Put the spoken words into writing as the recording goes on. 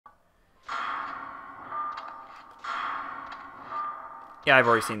Yeah, I've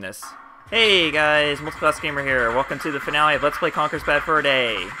already seen this. Hey guys, Multiclass Gamer here. Welcome to the finale of Let's Play Conker's Bad Fur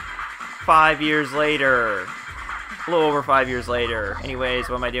Day. 5 years later. A little over 5 years later. Anyways,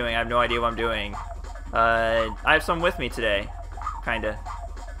 what am I doing? I have no idea what I'm doing. I have someone with me today. Kinda.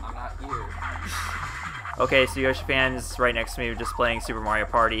 I'm not here. Okay, so Yoshi Fan is right next to me just playing Super Mario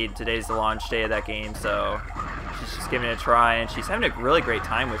Party. Today's the launch day of that game, so she's just giving it a try, and she's having a really great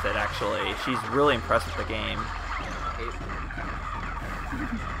time with it, actually. She's really impressed with the game.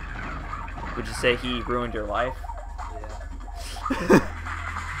 Would you say he ruined your life? Yeah.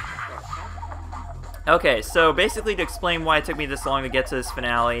 Okay, so basically to explain why it took me this long to get to this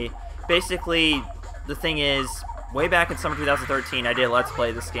finale, basically the thing is, way back in summer 2013 I did a Let's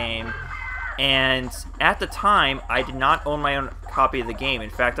Play this game, and at the time I did not own my own copy of the game. In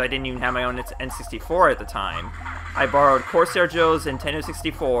fact, I didn't even have my own N64 at the time. I borrowed Corsair Joe's Nintendo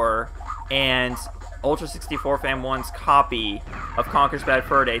 64 and Ultra 64 Fan 1's copy of Conker's Bad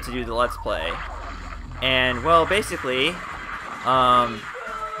Fur Day to do the Let's Play. And, well, basically,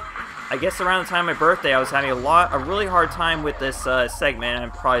 I guess around the time of my birthday, I was having a really hard time with this segment,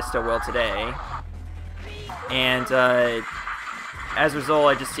 and I probably still will today. And as a result,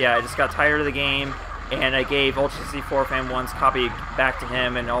 I just got tired of the game, and I gave Ultra 64 Fan 1's copy back to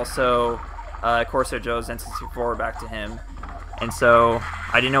him, and also Corsair Joe's N64 back to him. And so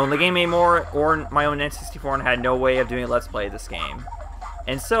I didn't own the game anymore, or my own N64, and had no way of doing a Let's Play of this game.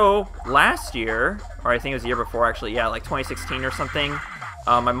 And so last year, or I think it was the year before actually, yeah, like 2016 or something,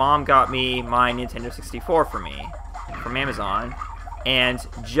 my mom got me my Nintendo 64 for me from Amazon, and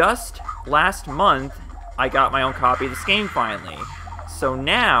just last month I got my own copy of this game finally. So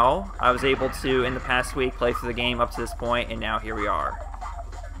now I was able to, in the past week, play through the game up to this point, and now here we are.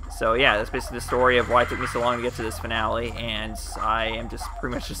 So yeah, that's basically the story of why it took me so long to get to this finale, and I am just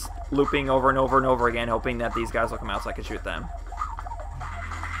pretty much just looping over and over and over again, hoping that these guys will come out so I can shoot them.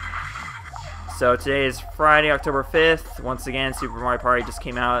 So today is Friday, October 5th. Once again, Super Mario Party just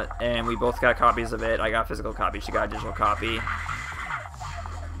came out, and we both got copies of it. I got a physical copy, she got a digital copy.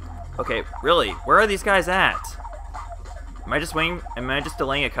 Okay, really, where are these guys at? Am I just delaying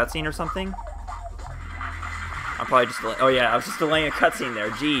a cutscene or something? I'm probably just delaying. Oh yeah, I was just delaying a cutscene there.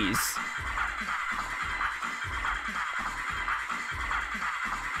 Jeez.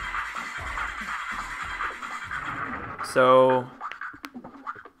 So,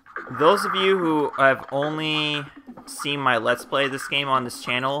 those of you who have only seen my Let's Play this game on this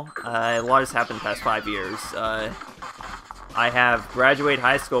channel, a lot has happened the past 5 years. I have graduated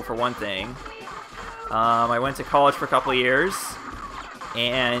high school for one thing. I went to college for a couple of years,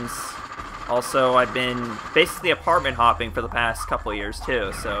 and also I've been basically apartment hopping for the past couple of years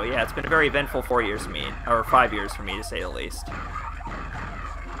too. So yeah, it's been a very eventful 4 years for me, or 5 years for me to say the least.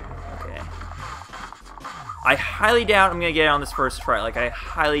 Okay. I highly doubt I'm gonna get it on this first try. Like, I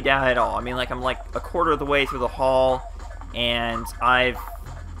highly doubt it at all. I mean, like, I'm like a quarter of the way through the hall, and I've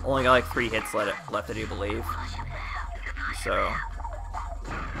only got like 3 hits left, I do believe. So,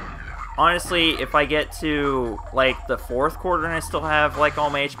 honestly, if I get to like the 4th quarter and I still have like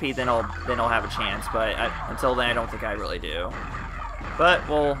all my HP, then I'll have a chance. But until then, I don't think I really do. But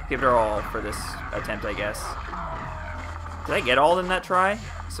we'll give it our all for this attempt, I guess. Did I get all in that try?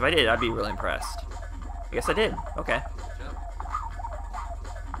 So if I did, I'd be really impressed. I guess I did. Okay.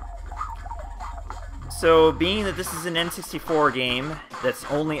 So, being that this is an N64 game that's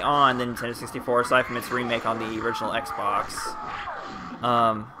only on the Nintendo 64, aside from its remake on the original Xbox,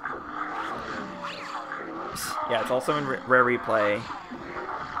 yeah, it's also in Rare Replay.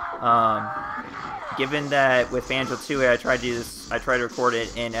 Given that with Banjo 2, I tried to record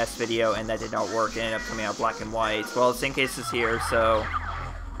it in S-Video, and that did not work. It ended up coming out black and white. Well, the same case is here, so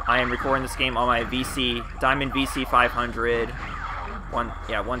I am recording this game on my Diamond VC 500.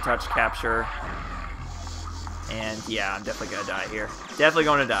 One-touch capture. And yeah, I'm definitely gonna die here. Definitely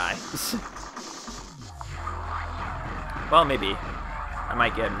gonna die. Well, maybe. I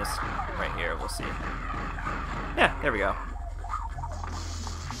might get in this right here. We'll see. Yeah, there we go.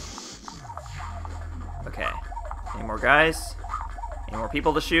 Okay. Any more guys? Any more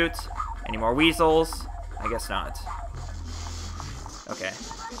people to shoot? Any more weasels? I guess not. Okay.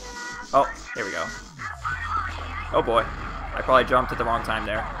 Oh, there we go. Oh boy. I probably jumped at the wrong time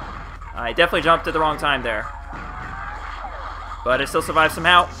there. I definitely jumped at the wrong time there. But I still survived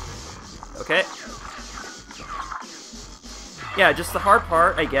somehow. Okay. Yeah, just the hard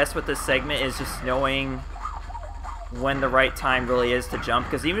part, I guess, with this segment is just knowing when the right time really is to jump.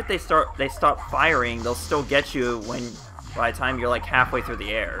 Because even if they stop firing, they'll still get you by the time you're like halfway through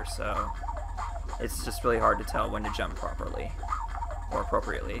the air. So it's just really hard to tell when to jump properly. Or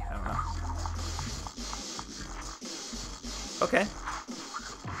appropriately, I don't know. Okay.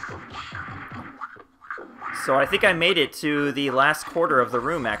 So I think I made it to the last quarter of the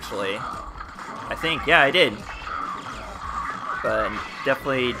room, actually. I think, yeah, I did. But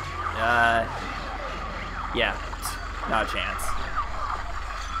definitely, yeah, not a chance.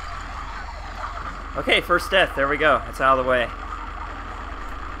 Okay, first death, there we go. It's out of the way.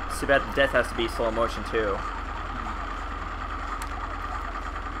 It's too bad the death has to be slow motion, too.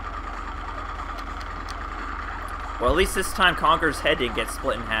 Well, at least this time Conker's head didn't get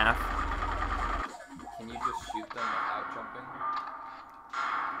split in half. Can you just shoot them without jumping?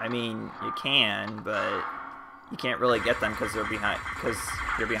 I mean, you can, but you can't really get them because you're behind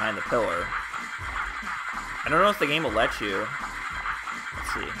the pillar. I don't know if the game will let you.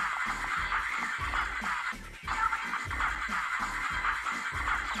 Let's see.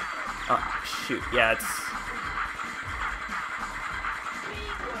 Oh, shoot. Yeah,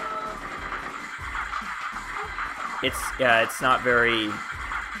 it's not very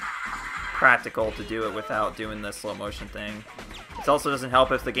practical to do it without doing the slow motion thing. It also doesn't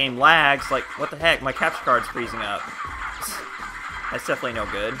help if the game lags. Like, what the heck? My capture card's freezing up. That's definitely no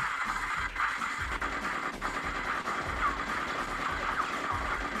good.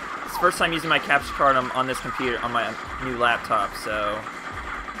 It's the first time using my capture card on this computer, on my new laptop, so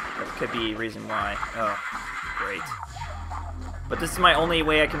that could be a reason why. Oh, great. But this is my only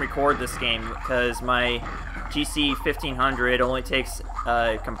way I can record this game, because my GC 1500 only takes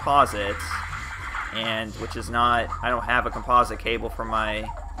composite, and which is not, I don't have a composite cable for my,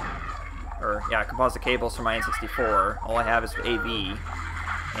 composite cables for my N64. All I have is AV,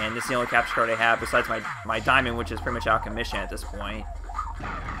 and this is the only capture card I have besides my Diamond, which is pretty much out of commission at this point.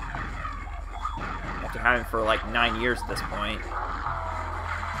 After having it for like 9 years at this point.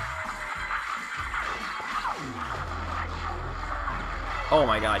 Oh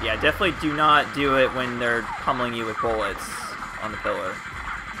my god, yeah, definitely do not do it when they're pummeling you with bullets on the pillar.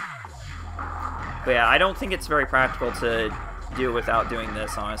 But yeah, I don't think it's very practical to do it without doing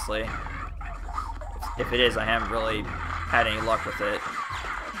this, honestly. If it is, I haven't really had any luck with it.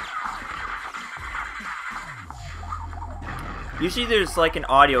 Usually there's like an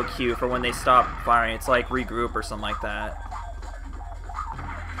audio cue for when they stop firing. It's like regroup or something like that.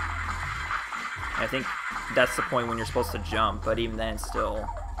 I think that's the point when you're supposed to jump, but even then still,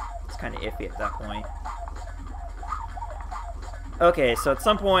 it's kind of iffy at that point. Okay, so at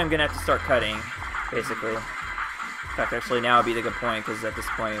some point I'm going to have to start cutting, basically. In fact, actually now would be the good point, because at this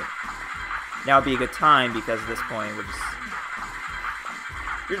point, now would be a good time, because at this point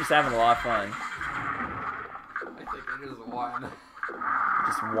you're just having a lot of fun. I think it is one.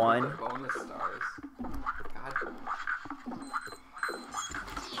 Just one? The bonus stars. God.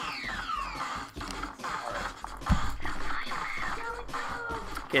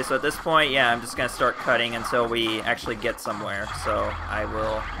 Okay, so at this point, yeah, I'm just going to start cutting until we actually get somewhere. So I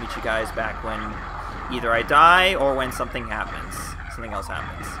will meet you guys back when either I die or when something happens. Something else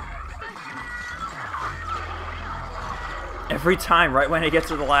happens. Every time, right when I get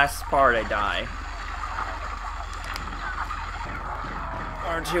to the last part, I die.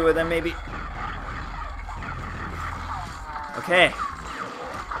 Or two of them, maybe. Okay.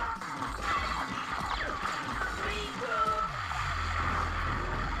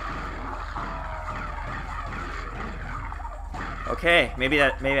 Okay, maybe I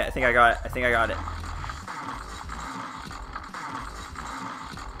think I got it. I think I got it.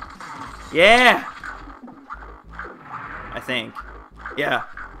 Yeah! I think. Yeah.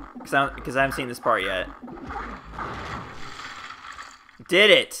 Because I haven't seen this part yet. Did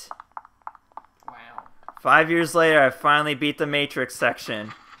it! Wow. 5 years later, I finally beat the Matrix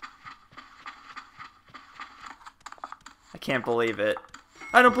section. I can't believe it.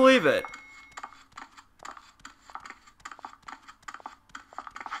 I don't believe it!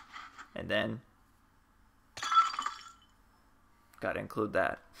 And then, gotta include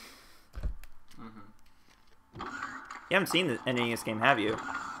that. You haven't seen the ending of this game, have you?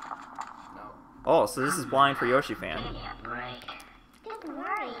 No. Oh, so this is blind for Yoshi fan. Don't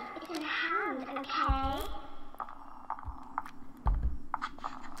worry, it's in hand, okay?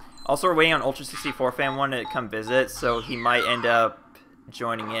 Also, we're waiting on Ultra 64 fan 1 to come visit, so he might end up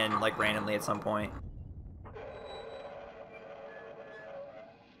joining in, like, randomly at some point.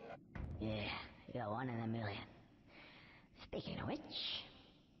 Yeah, you're one in a million. Speaking of which...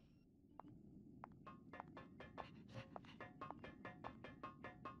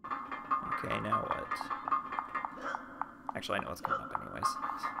 Okay, now what? Actually, I know what's coming up anyways.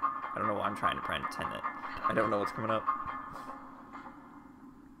 I don't know why I'm trying to pretend it. I don't know what's coming up.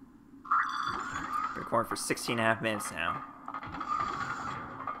 Been recording for 16.5 minutes now.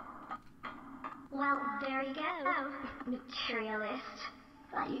 Well, there you go, materialist.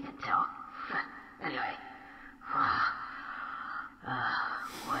 Well, you can talk. Anyway,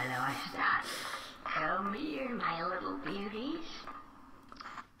 Where do I start? Come here, my little beauties.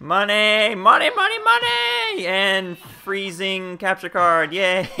 Money! Money, money, money! And freezing capture card.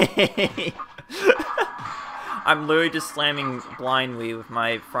 Yay! I'm literally just slamming blindly with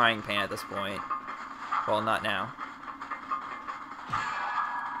my frying pan at this point. Well, not now.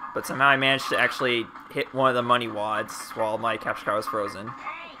 But somehow I managed to actually hit one of the money wads while my capture card was frozen.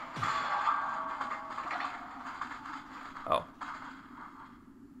 Oh.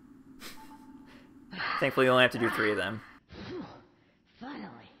 Thankfully, you only have to do 3 of them.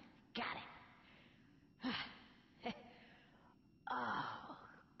 Finally, got it. Oh,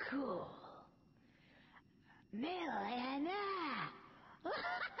 cool. Millionaire.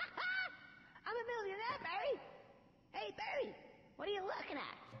 I'm a millionaire, Barry. Hey, Barry, what are you looking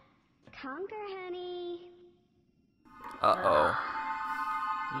at? Conker, honey. Uh-oh.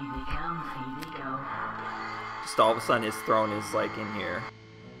 Easy come, easy go. Just all of a sudden his throne is, like, in here.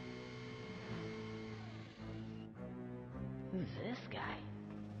 Who's this guy?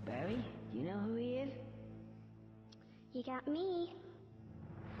 Barry, do you know who he is? You got me.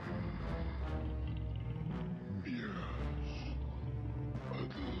 Yes, at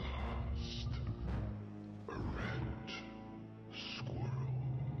last, a red squirrel.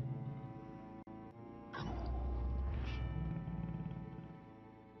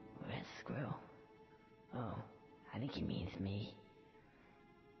 Red squirrel. Oh, I think he means me.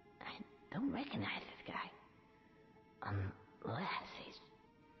 I don't recognize this guy. Unless he's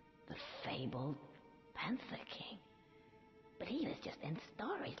the fabled Panther King. But he was just in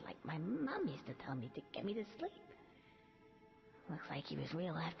stories like my mom used to tell me to get me to sleep. Looks like he was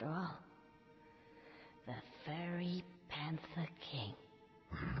real after all. The Fairy Panther King.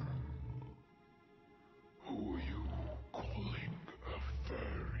 Who are you calling a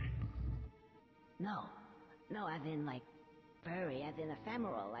fairy? No, as in like fairy, as in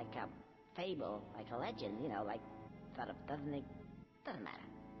ephemeral, like a fable, like a legend, you know, like sort of doesn't matter.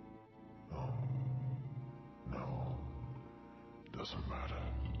 No, doesn't matter.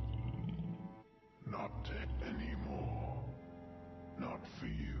 Not anymore. Not for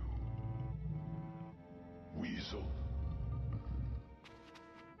you. Weasel.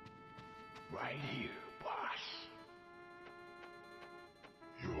 Right here, boss.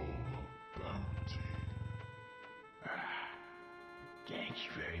 Your bounty. Thank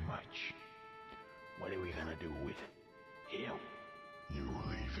you very much. What are we gonna do with him? You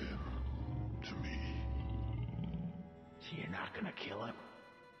leave him to me. So you're not gonna kill him?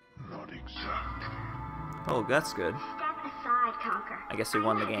 Not exactly. Oh, that's good. Step aside, Conker. I guess we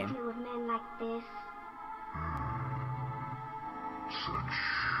won the I don't game. like to deal with men like this. Such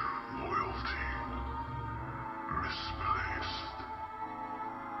loyalty. Misplaced.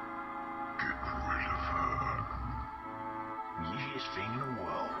 Get rid of her. Easiest thing in the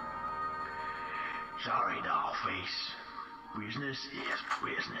world. Sorry, dollface. Business is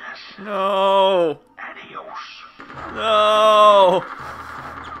business. No! Adios. No!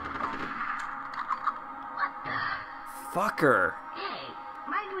 What the? Fucker. Hey,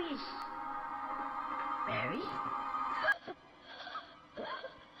 my wish. Barry?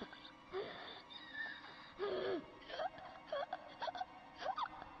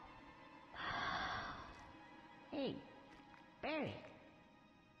 Hey, Barry.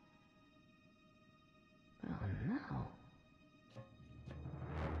 Oh no.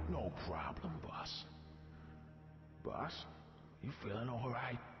 No problem, boss. Boss, you feeling all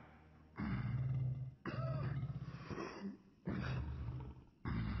right?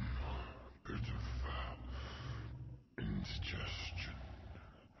 Bit of indigestion.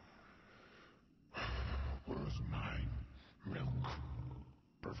 Where's my milk,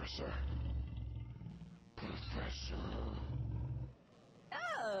 Professor? Professor.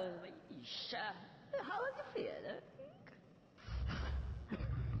 Oh, Isha. How was it feel?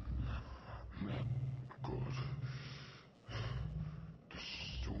 Good. The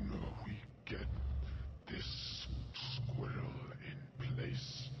sooner we get this squirrel in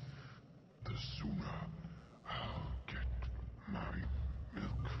place, the sooner I'll get my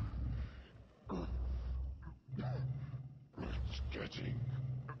milk. It's getting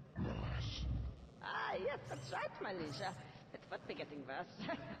worse. Ah, yes, that's right, my Lisha. It would be getting worse.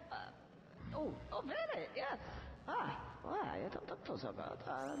 Oh, very, yes. Why, you don't look so good.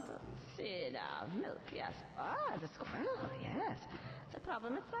 Let's see now. Milk, yes. Ah, the squirrel, yes. The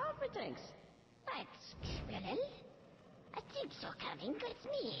problem is solved, methinks. What, squirrel? I think so coming with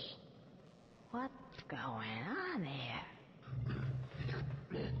me. What's going on here?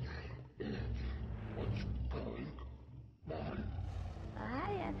 What's going on? Ah,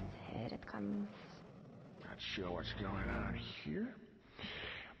 yes, here it comes. That sure what's going on here,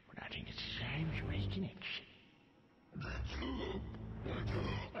 but I think it's a shame you made a connection.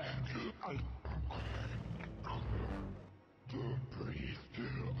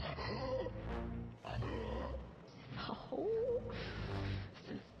 Oh,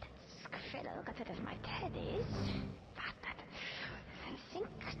 since that fellow got rid of my teddies, I think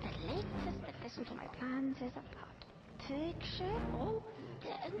the latest addition to my plans is about picture. Oh,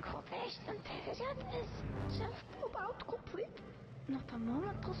 the incubation period is just about complete. Not a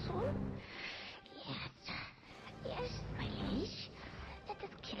moment too soon. Yes, my liege. Let us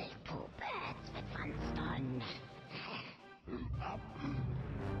kill two birds with one stone.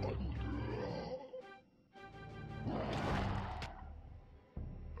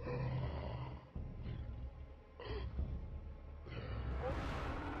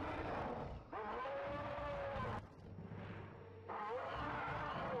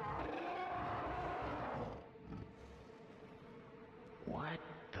 What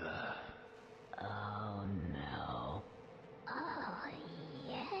the? Oh no. Oh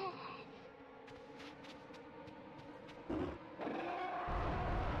yes.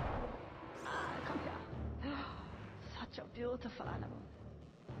 Come here. Such a beautiful animal.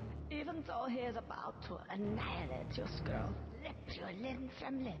 Even though he is about to annihilate your skull, rip your limb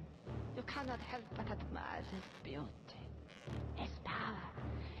from limb, you cannot help but admire his beauty, his power,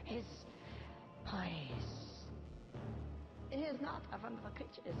 his poise. He is not a wonderful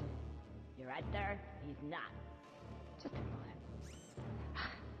creature, is he? You're right there. He's not. Just ignore him.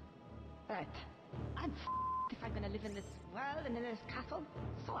 Right. I'm if I'm gonna live in this world and in this castle.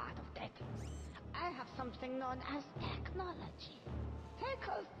 So out of date. I have something known as technology. Take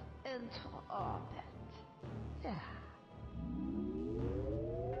us into orbit. Yeah.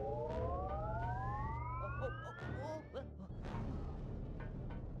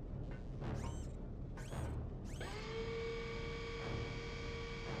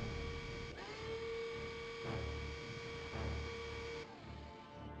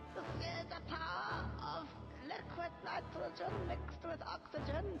 This is the power of liquid nitrogen mixed with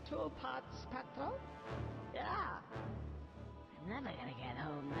oxygen, 2 parts petrol. Yeah. I'm never gonna get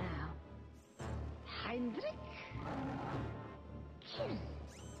home now. Heinrich? Kill.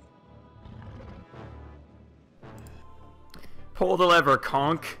 Pull the lever,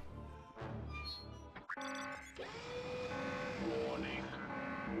 Conk. Warning.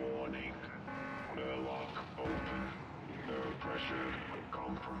 Warning. Airlock open. Air pressure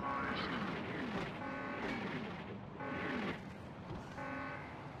compromised.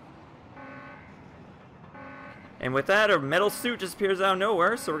 And with that, a metal suit just appears out of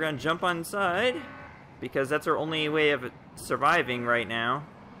nowhere, so we're gonna jump on inside, because that's our only way of surviving right now.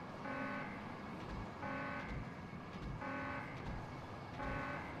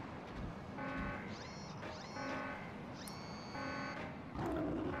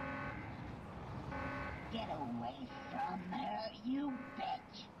 Get away from her, you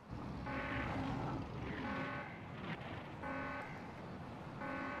bitch.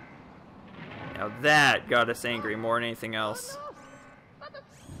 Now that got us angry more than anything else. Oh, I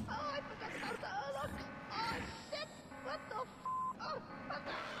forgot about the airlocks. Oh, shit. What the f***? Oh, what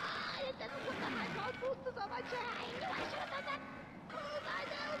the... I didn't put the high power boosters on my chair. I knew I should have done that. Oh, I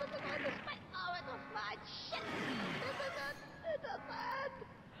know. This is going to spike. Oh, it was mine. Shit. This is it. It is it.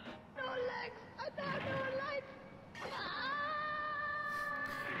 No legs. And now no life.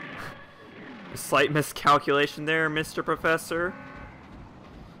 A slight miscalculation there, Mr. Professor.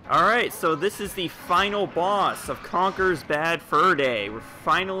 Alright, so this is the final boss of Conker's Bad Fur Day. We're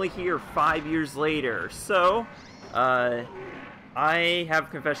finally here 5 years later. So, I have a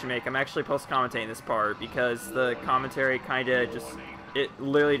confession to make. I'm actually post-commentating this part because the commentary kinda just, it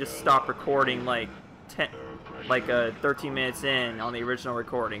literally just stopped recording like 13 minutes in on the original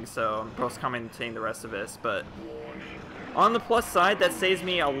recording, so I'm post-commentating the rest of this, but on the plus side, that saves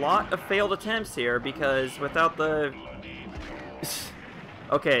me a lot of failed attempts here, because without the...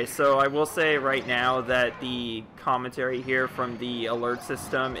 Okay, so I will say right now that the commentary here from the alert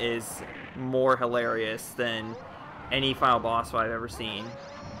system is more hilarious than any final boss fight I've ever seen.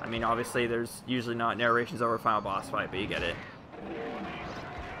 I mean, obviously there's usually not narrations over a final boss fight, but you get it.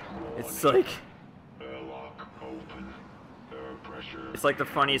 It's like... It's like the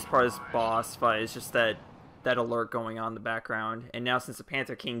funniest part of this boss fight is just that alert going on in the background. And now since the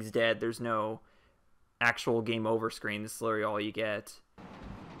Panther King's dead, there's no actual game over screen. This is literally all you get.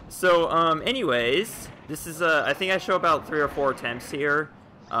 So, anyways, this is, I think I show about 3 or 4 attempts here.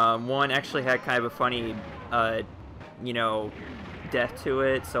 One actually had kind of a funny, you know, death to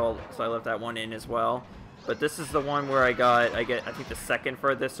it, so I left that one in as well. but this is the one where I think the second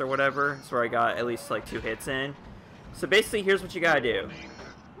furthest or whatever. It's where I got at least like 2 hits in. So basically, here's what you gotta do.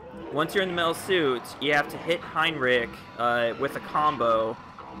 Once you're in the metal suit, you have to hit Heinrich with a combo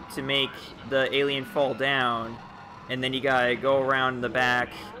to make the alien fall down, and then you gotta go around the back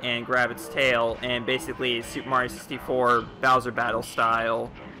and grab its tail, and basically Super Mario 64 Bowser Battle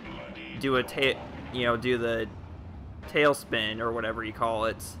style, do the tail spin or whatever you call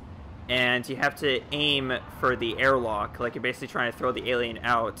it, and you have to aim for the airlock, like you're basically trying to throw the alien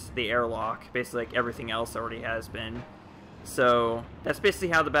out the airlock, basically like everything else already has been. So that's basically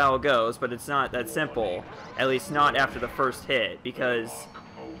how the battle goes, but it's not that simple, at least not after the first hit, because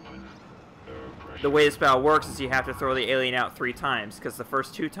the way this battle works is you have to throw the alien out 3 times, because the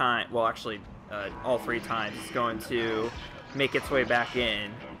first 2 times, well actually all 3 times, it's going to make its way back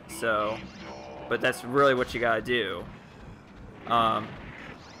in. So, but that's really what you gotta do.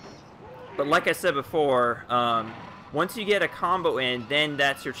 But like I said before, once you get a combo in, then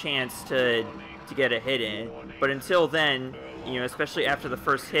that's your chance to get a hit in. But until then, you know, especially after the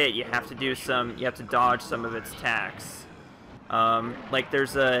first hit, you have to dodge some of its attacks. Like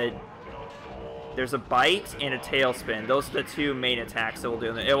there's a bite and a tailspin. Those are the 2 main attacks that will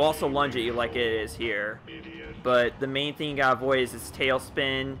do. It will also lunge at you like it is here. But the main thing you gotta avoid is its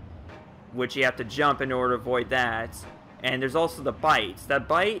tailspin, which you have to jump in order to avoid that. And there's also the bite. That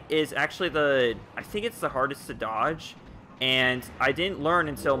bite is actually I think it's the hardest to dodge. And I didn't learn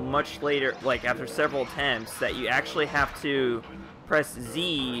until much later, like after several attempts, that you actually have to press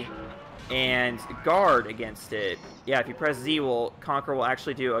Z and guard against it. Yeah, if you press Z, Conker will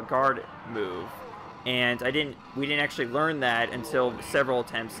actually do a guard move. And we didn't actually learn that until several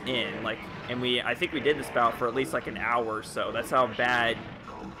attempts in. I think we did this battle for at least like an hour or so. That's how bad,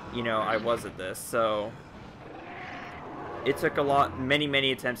 you know, I was at this. So it took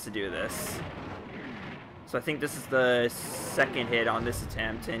many attempts to do this. So I think this is the second hit on this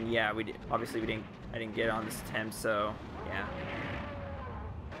attempt, and yeah, I didn't get on this attempt, so yeah.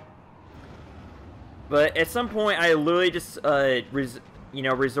 But at some point, I literally just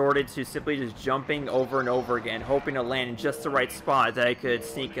resorted to simply just jumping over and over again, hoping to land in just the right spot that I could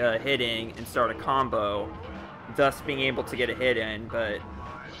sneak a hit in and start a combo, thus being able to get a hit in. But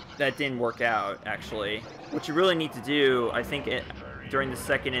that didn't work out, actually. What you really need to do, I think, during the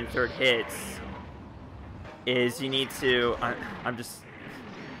second and third hits, is you need to, I'm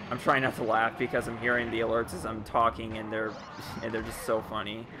trying not to laugh because I'm hearing the alerts as I'm talking, and they're just so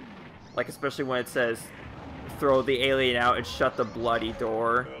funny. Like, especially when it says, throw the alien out and shut the bloody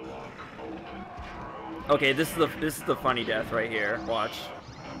door. Okay, this is the funny death right here. Watch.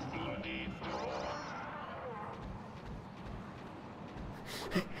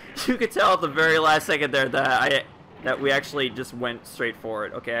 You could tell at the very last second there that we actually just went straight for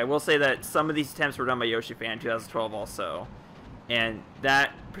it. Okay, I will say that some of these attempts were done by Yoshi Fan 2012 also. And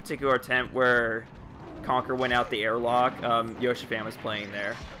that particular attempt where Conker went out the airlock, Yoshi Fan was playing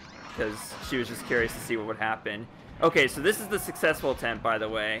there, because she was just curious to see what would happen. Okay, so this is the successful attempt, by the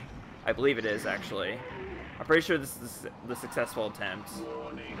way. I believe it is, actually. I'm pretty sure this is the successful attempt.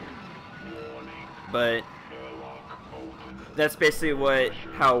 But that's basically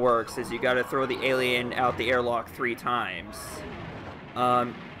how it works, is you gotta throw the alien out the airlock 3 times.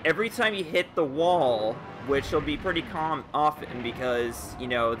 Every time you hit the wall, which will be pretty often because, you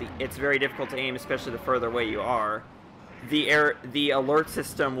know, it's very difficult to aim, especially the further away you are, the alert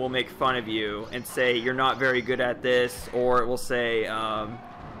system will make fun of you and say you're not very good at this, or it will say,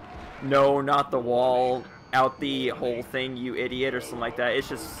 no, not the wall, out the whole thing, you idiot, or something like that.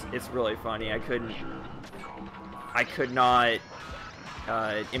 It's really funny. I could not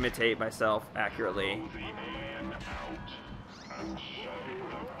imitate myself accurately.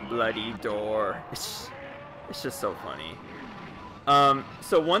 Bloody door. It's just so funny.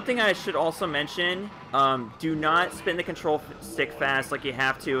 So one thing I should also mention, do not spin the control stick fast like you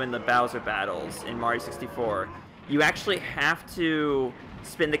have to in the Bowser battles in Mario 64. You actually have to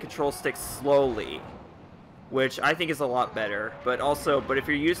spin the control stick slowly, which I think is a lot better. But if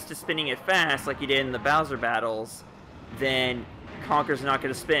you're used to spinning it fast like you did in the Bowser battles, then Conker's not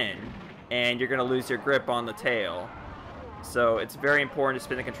going to spin, and you're going to lose your grip on the tail. So it's very important to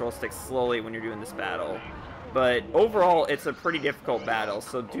spin the control stick slowly when you're doing this battle. But overall, it's a pretty difficult battle,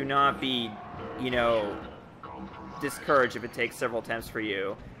 so do not be, you know, discouraged if it takes several attempts for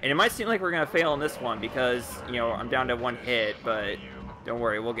you. And it might seem like we're going to fail in this one because, you know, I'm down to 1 hit, but don't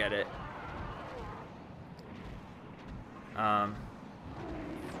worry, we'll get it.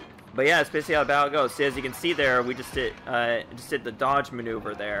 But yeah, it's basically how the battle goes. So as you can see there, we just did the dodge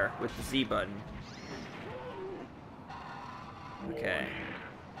maneuver there with the Z button. Okay.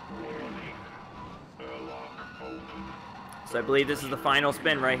 So I believe this is the final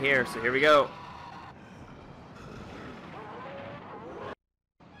spin right here. So here we go.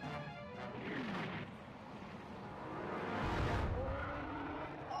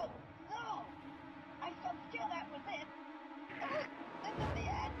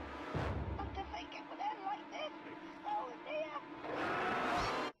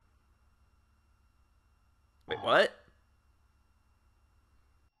 Wait, what?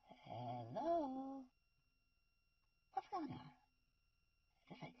 Hello? What's going on?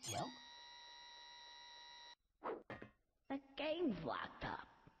 Is this a joke? The game's locked up.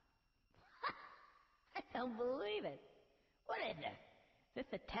 I don't believe it. What is this? Is this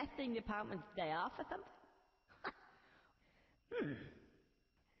the testing department's day off or something?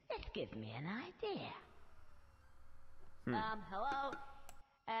 This gives me an idea. Hello?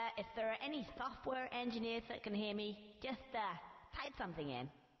 If there are any software engineers that can hear me, just, type something in.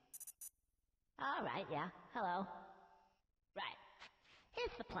 Alright, yeah. Hello. Right.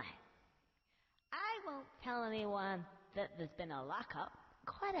 Here's the plan. I won't tell anyone that there's been a lockup,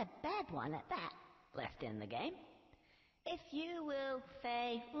 quite a bad one at that, left in the game. If you will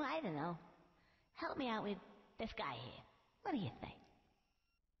say, well, I don't know, help me out with this guy here. What do you think?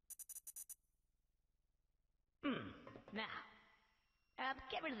 Now,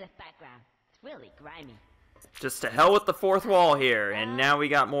 get rid of this background. It's really grimy. Just to hell with the fourth wall here. And now we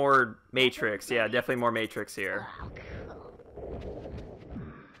got more Matrix. Yeah, definitely more Matrix here. Oh, cool.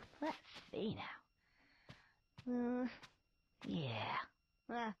 Let's see now. Yeah.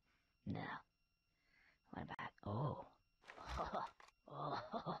 No. What about... Oh.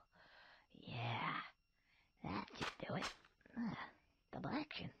 Oh. Yeah. That should do it. Double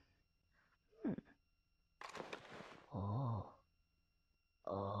action. Oh.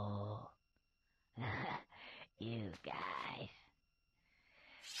 You guys.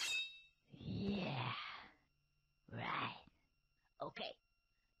 Yeah. Right. Okay.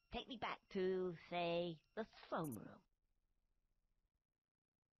 Take me back to, say, the throne room.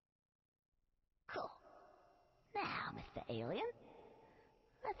 Cool. Now, Mr. Alien.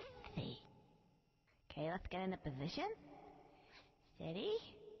 Let's see. Okay, let's get into position. Steady.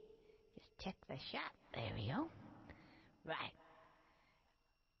 Just check the shot. There we go. Right.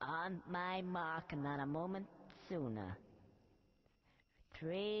 On my mark, and not a moment sooner.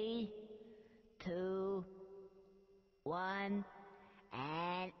 3, 2, 1,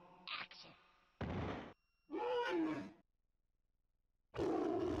 and action.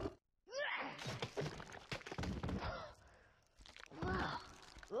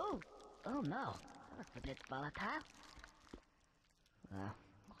 Whoa. Oh no. That looks a bit volatile. Well,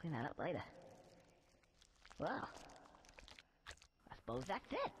 we'll clean that up later. Well, I suppose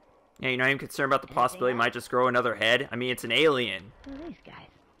that's it. Yeah, you're not even concerned about the possibility it might just grow another head? I mean, it's an alien. Who are these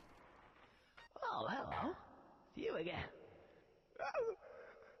guys? Oh, hello. It's you again.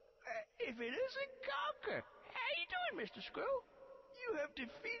 If it isn't Conker! How you doing, Mr. Screw? You have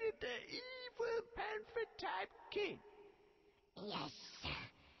defeated the evil Panther-type king. Yes.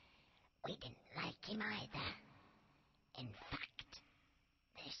 We didn't like him either. In fact,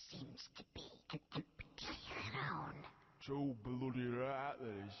 there seems to be an empty throne. So bloody right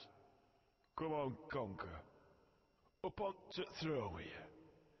there is. Come on, Conker. Up on the throne here.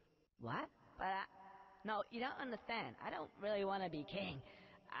 What? But no, you don't understand. I don't really want to be king.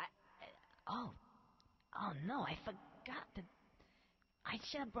 Oh no, I forgot to... I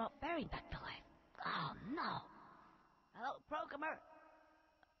should have brought Barry back to life. Oh no. Hello, programmer.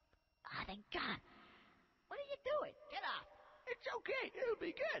 Thank God. What are you doing? Get off. It's okay, it'll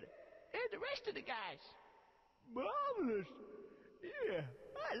be good. And the rest of the guys. Marvelous. Yeah,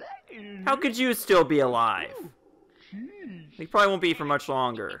 I like it. How could you still be alive? Jeez. He probably won't be for much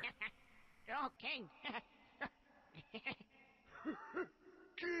longer. Oh, king.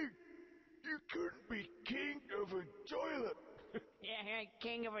 King, you couldn't be king of a toilet. Yeah,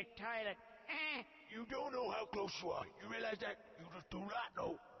 king of a toilet. You don't know how close you are. You realize that? You just do not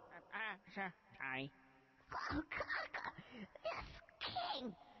know. Sorry. Oh, Conker! Yes,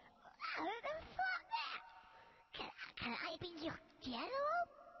 king! I would have thought that! Can I be your general?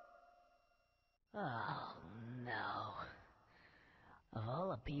 Oh, no. Of all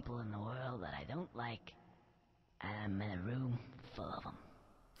the people in the world that I don't like, I'm in a room full of them.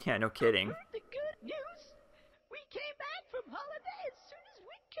 Yeah, no kidding. The good news! We came back from holiday as soon as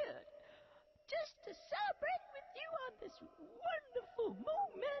we could. Just to celebrate with you on this wonderful,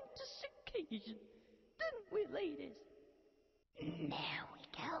 momentous occasion. Didn't we, ladies? There we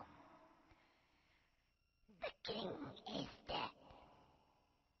go. The king is dead.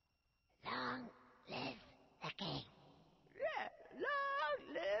 Long live the king. Yeah, long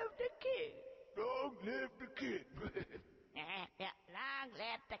live the king. Long live the king.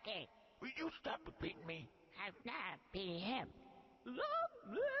 me. Have not been him. Long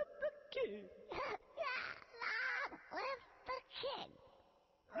live the king! Long live the king!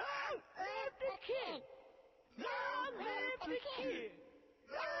 Long live the king! Long live the king!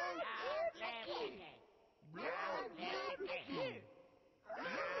 Long live the king! Long live the king!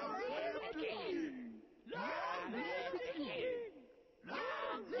 Long live the king! Long live the king!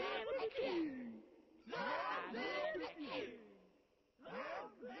 Long live the king! Long live the king! Long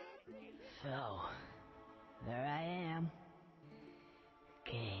live the king! So, there I am.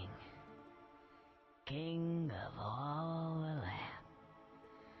 King. King of all the land.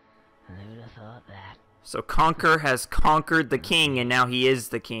 And who'd have thought that? So Conker has conquered the king, and now he is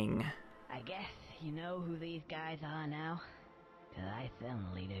the king. I guess you know who these guys are now? 'Cause I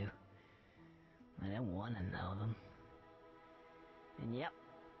certainly do. I don't want to know them. And yep,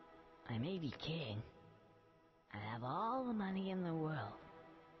 I may be king. I have all the money in the world.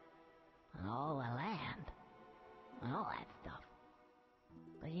 And all the land. And all that stuff.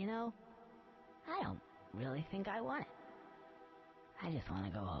 But you know, I don't really think I want it. I just want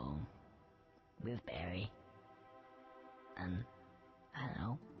to go home. With Barry. And, I don't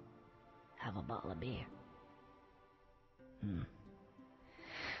know, have a bottle of beer. It's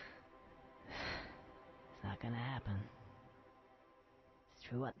not gonna happen. It's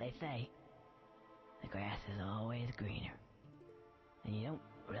true what they say. The grass is always greener. And you don't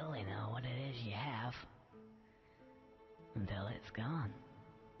really know what it is you have until it's gone.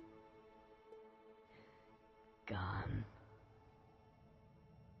 Gone.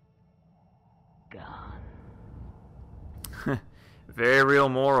 Gone. Very real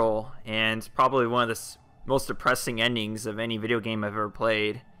moral, and probably one of the most depressing endings of any video game I've ever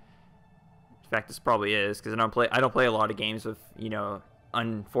played. In fact, this probably is, because I don't play a lot of games with, you know,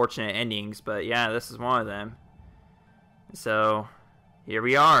 unfortunate endings, but yeah, this is one of them. So, here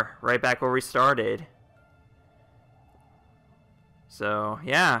we are, right back where we started. So,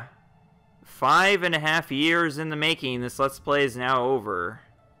 yeah. 5.5 years in the making, this Let's Play is now over.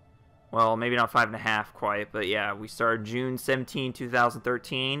 Well, maybe not 5.5 quite, but yeah, we started June 17,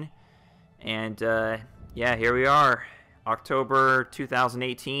 2013. And, yeah, here we are. October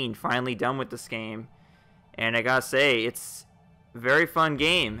 2018, finally done with this game. And I gotta say, it's a very fun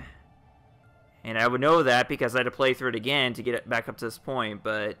game. And I would know that because I had to play through it again to get it back up to this point.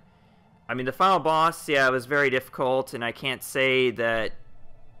 But, I mean, the final boss, yeah, it was very difficult. And I can't say that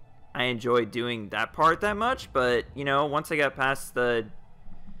I enjoyed doing that part that much. But, you know, once I got past the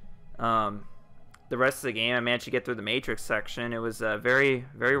rest of the game, I managed to get through the Matrix section. It was very,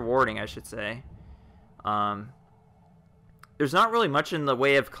 very rewarding, I should say. There's not really much in the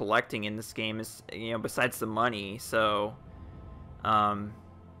way of collecting in this game, you know, besides the money. So, not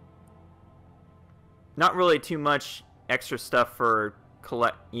really too much extra stuff for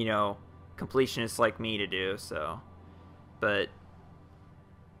completionists like me to do. So, but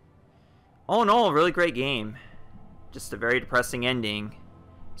all in all, a really great game. Just a very depressing ending.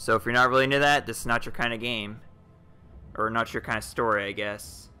 So if you're not really into that, this is not your kind of game. Or not your kind of story, I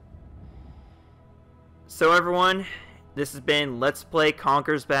guess. So everyone, this has been Let's Play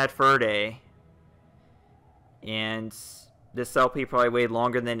Conker's Bad Fur Day. And this LP probably waited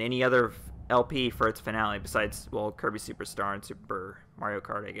longer than any other LP for its finale, besides, well, Kirby Superstar and Super Mario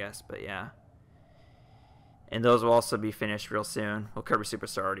Kart, I guess, but yeah. And those will also be finished real soon. Well, Kirby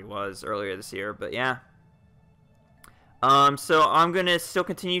Superstar already was earlier this year, but yeah. So I'm going to still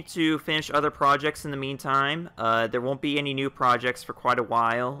continue to finish other projects in the meantime. There won't be any new projects for quite a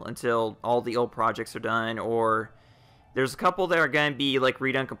while until all the old projects are done, or there's a couple that are going to be like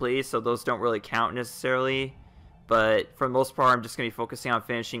redone completely, so those don't really count necessarily. But for the most part, I'm just going to be focusing on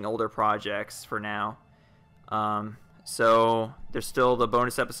finishing older projects for now. So there's still the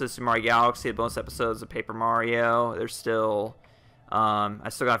bonus episodes of Mario Galaxy, the bonus episodes of Paper Mario. There's still, I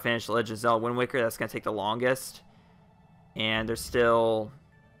still got to finish Legend of Zelda Wind Waker. That's going to take the longest. And there's still,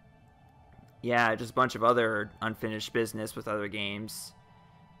 yeah, just a bunch of other unfinished business with other games.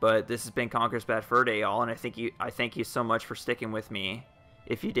 But this has been Conker's Bad Fur Day, y'all, and I thank you so much for sticking with me,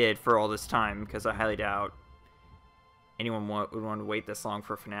 if you did, for all this time, because I highly doubt anyone would want to wait this long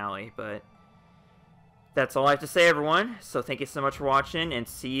for a finale. But that's all I have to say, everyone. So thank you so much for watching, and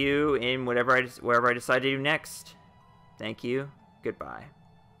see you in wherever I decide to do next. Thank you. Goodbye.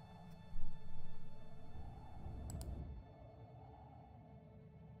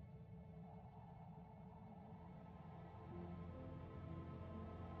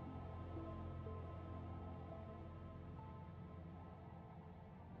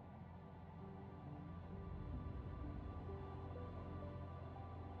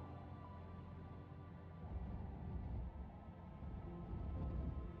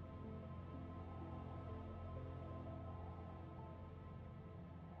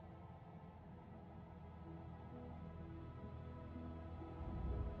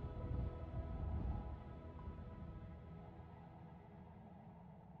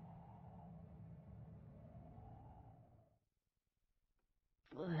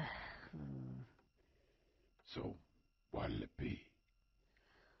 So, what'll it be?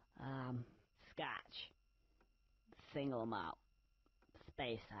 Scotch. Single malt.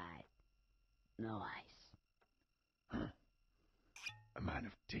 Space side. No ice. Huh. A man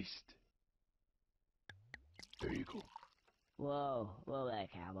of taste. There you go. Whoa there,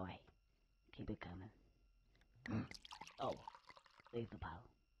 cowboy. Keep it coming. Oh, leave the bottle.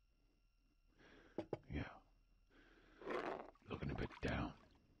 Yeah. Looking a bit down.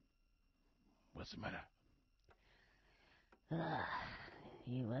 What's the matter?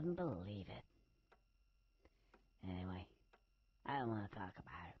 You wouldn't believe it. Anyway, I don't want to talk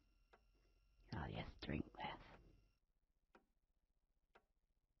about it. I'll just drink this.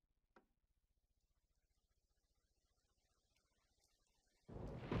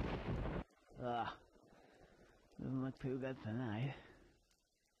 Doesn't look too good tonight.